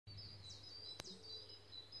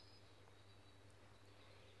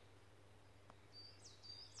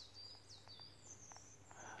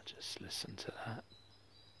Just listen to that.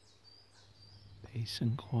 Peace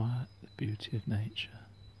and quiet, the beauty of nature.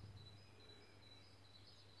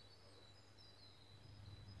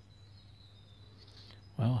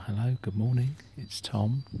 Well, hello, good morning, it's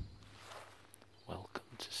Tom. Welcome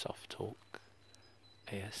to SoftTalk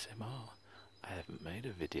ASMR. I haven't made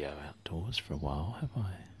a video outdoors for a while, have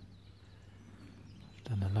I? I've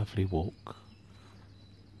done a lovely walk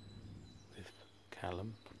with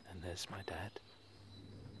Callum, and there's my dad.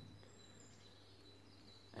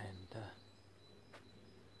 And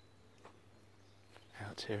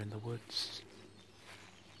out here in the woods.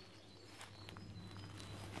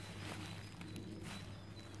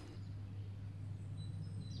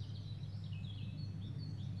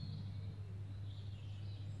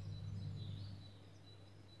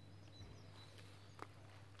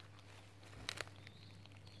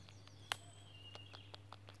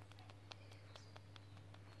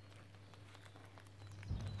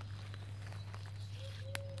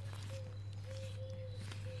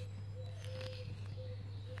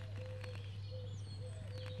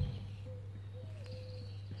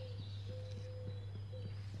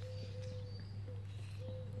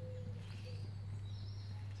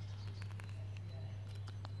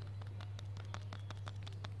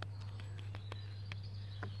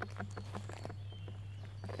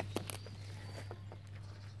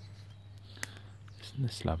 Isn't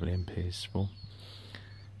this lovely and peaceful?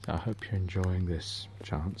 So I hope you're enjoying this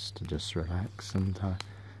chance to just relax, and I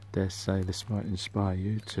dare say this might inspire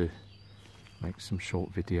you to make some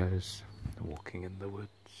short videos walking in the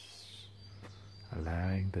woods,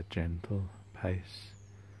 allowing the gentle pace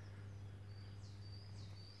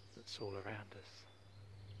that's all around us.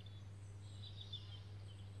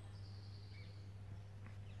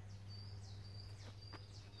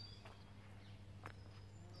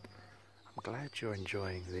 I'm glad you're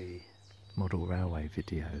enjoying the model railway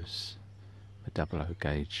videos, the 00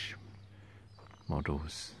 gauge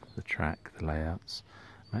models, the track, the layouts.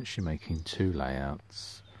 I'm actually making two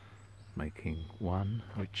layouts, making one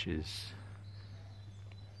which is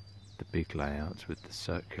the big layout with the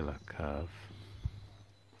circular curve,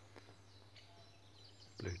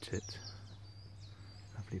 blue tit,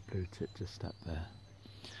 lovely blue tit just up there,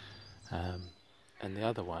 and the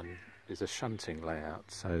other one is a shunting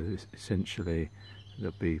layout, so essentially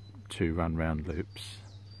there'll be two run round loops,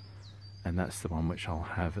 and that's the one which I'll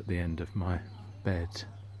have at the end of my bed,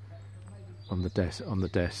 on the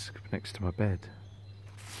desk next to my bed.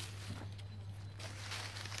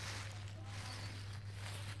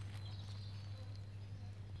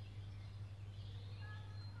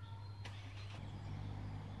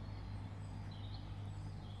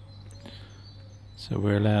 So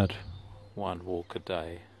we're allowed one walk a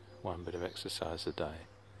day, one bit of exercise a day.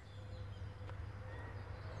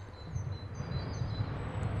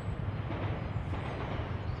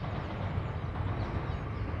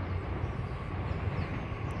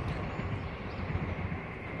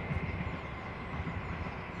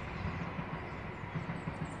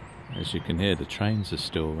 As you can hear, the trains are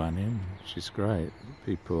still running, which is great.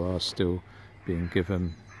 People are still being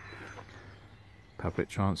given public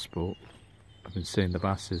transport. I've been seeing the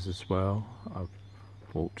buses as well. I've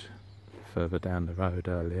walked further down the road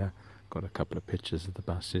earlier, got a couple of pictures of the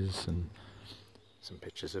buses and some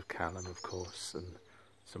pictures of Callum, of course, and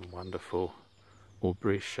some wonderful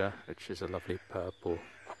aubrietia, which is a lovely purple,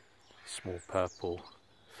 small purple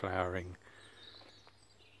flowering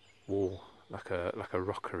wall, like a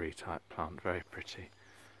rockery type plant, very pretty.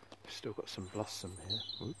 We've still got some blossom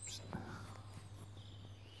here. Oops.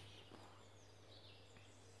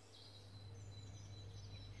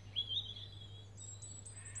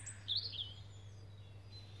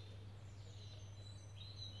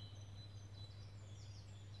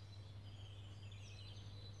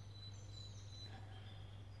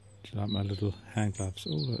 Do you like my little hand gloves?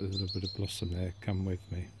 Oh, look, there's a little bit of blossom there. Come with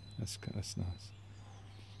me. That's nice.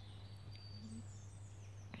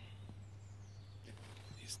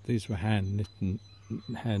 These were hand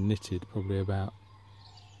knitted probably about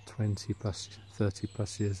 20 plus, 30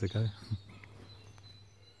 plus years ago.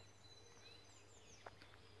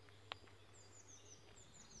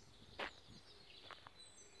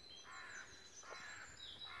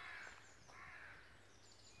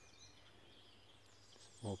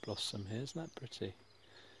 More blossom here, isn't that pretty?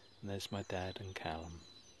 And there's my dad and Callum.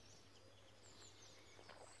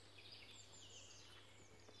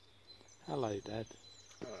 Hello, Dad.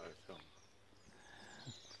 Hello, Tom.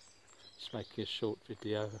 Just making a short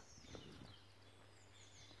video.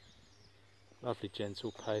 Lovely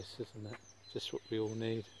gentle pace, isn't it? Just what we all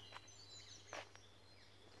need.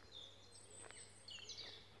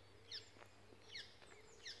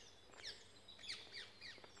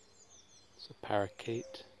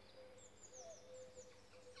 parakeet.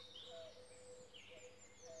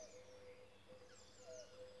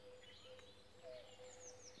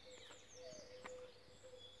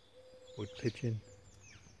 Wood pigeon.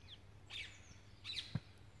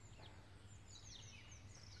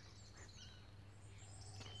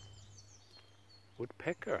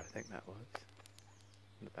 Woodpecker, I think that was,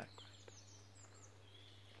 in the background.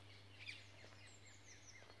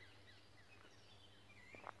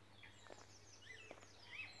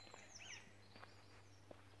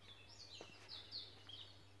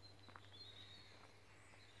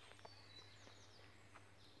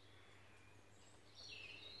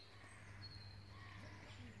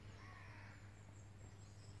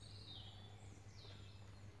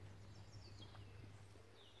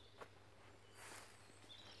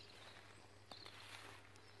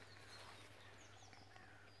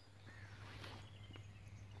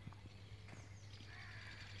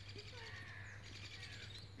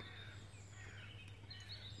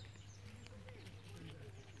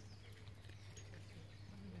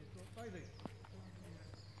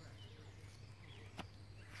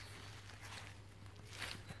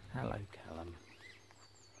 Hello, Callum.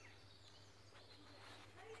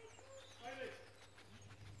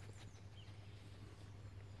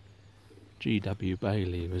 G.W.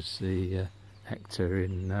 Bailey was the actor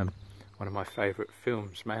in one of my favourite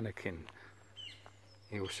films, Mannequin.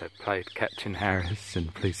 He also played Captain Harris in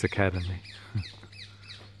Police Academy.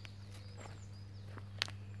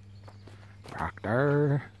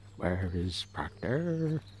 Proctor, where is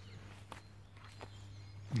Proctor?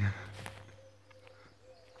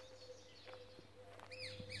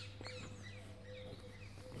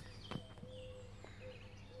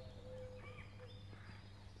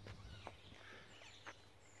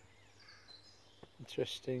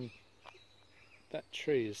 Interesting, that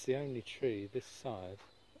tree is the only tree this side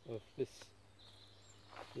of this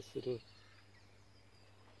little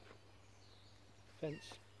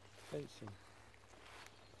fencing.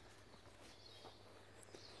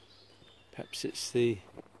 Perhaps it's the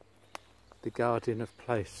guardian of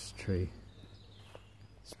place tree,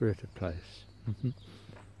 spirit of place.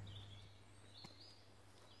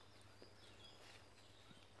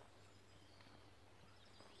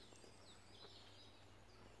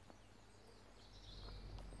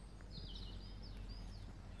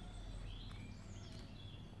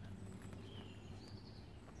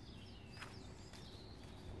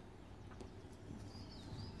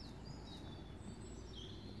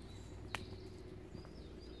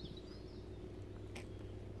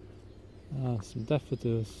 Ah, some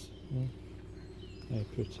daffodils. Yeah. Very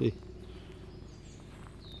pretty.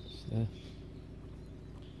 So.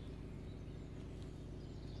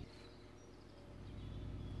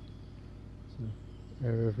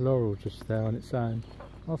 Area of laurel just there on its own.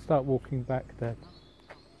 I'll start walking back there.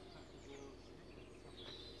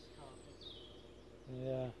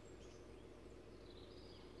 Yeah.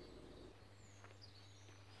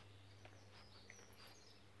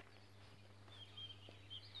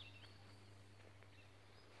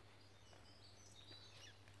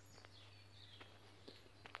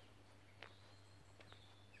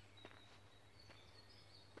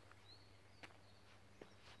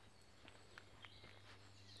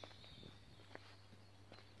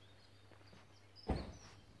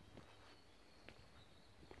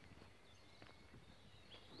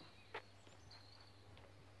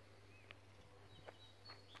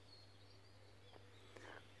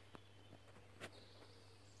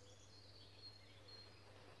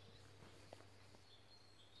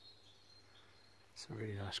 Some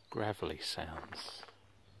really nice gravelly sounds.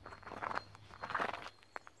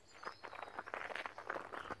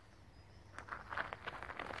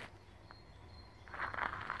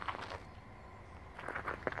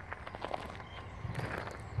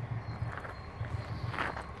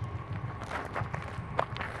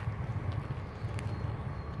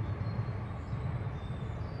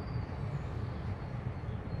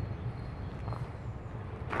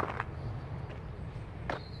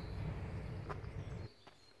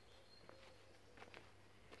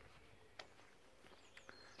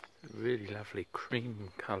 Really lovely cream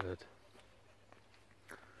coloured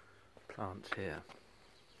plant here.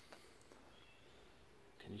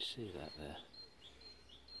 Can you see that there?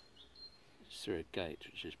 It's through a gate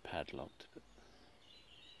which is padlocked, but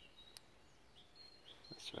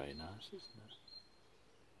that's very nice, isn't it?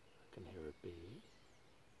 I can hear a bee.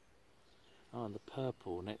 Oh, and the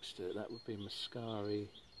purple next to it, that would be Muscari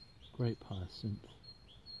grape hyacinth.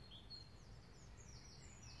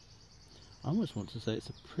 I almost want to say it's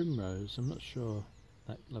a primrose, I'm not sure.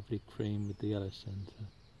 That lovely cream with the yellow centre.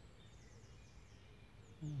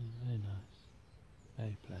 Oh, very nice.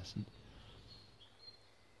 very pleasant.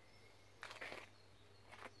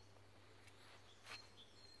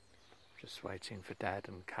 Just waiting for Dad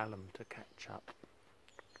and Callum to catch up.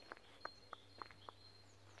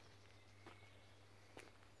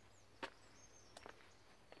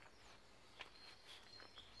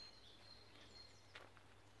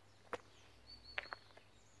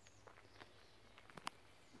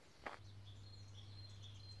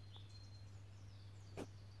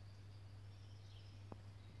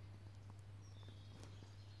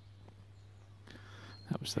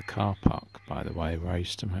 That was the car park, by the way, where I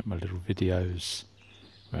used to make my little videos,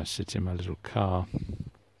 where I sit in my little car.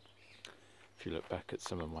 If you look back at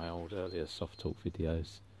some of my old earlier SoftTalk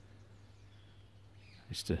videos, I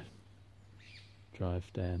used to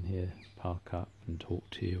drive down here, park up and talk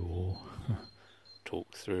to you, or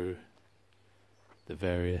talk through the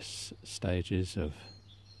various stages of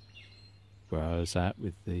where I was at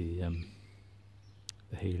with the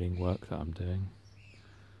healing work that I'm doing.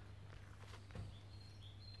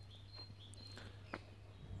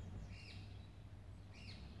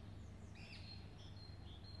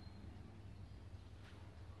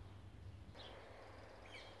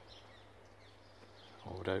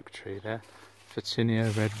 Old oak tree there,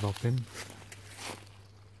 Virginia red robin.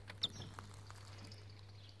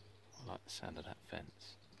 I like the sound of that fence.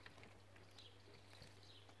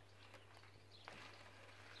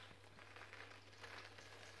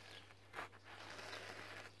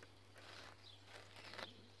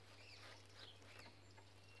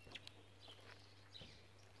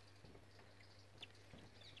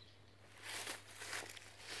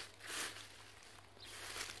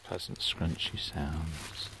 Pleasant scrunchy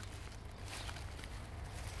sounds.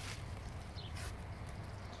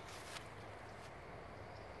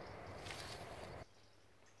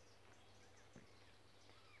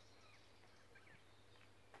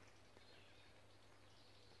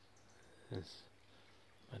 There's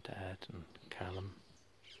my dad and Callum.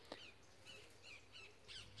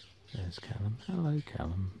 There's Callum. Hello,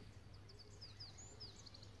 Callum.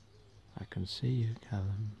 I can see you,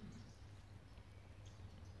 Callum.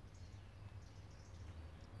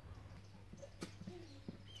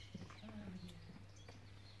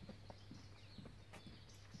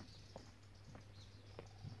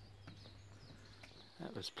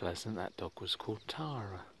 That was pleasant. That dog was called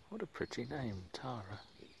Tara. What a pretty name, Tara.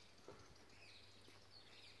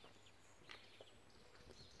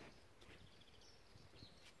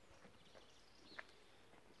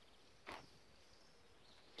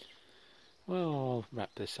 Well, I'll wrap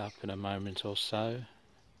this up in a moment or so.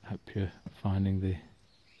 Hope you're finding the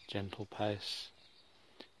gentle pace.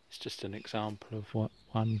 It's just an example of what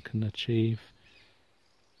one can achieve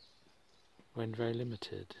when very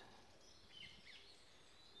limited.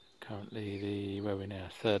 Currently, where we're now,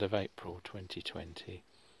 3rd of April 2020,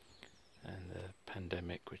 and the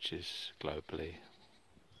pandemic, which is globally,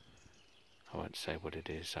 I won't say what it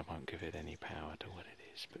is, I won't give it any power to what it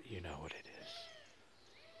is, but you know what it is.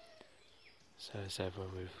 So as ever,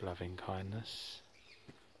 with loving kindness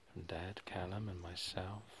from Dad, Callum and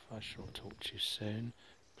myself, I shall talk to you soon.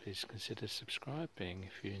 Please consider subscribing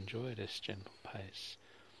if you enjoy this gentle pace,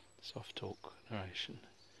 soft talk narration.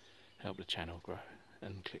 Help the channel grow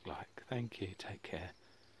and click like. Thank you, take care.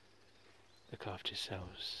 Look after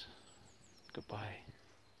yourselves. Goodbye.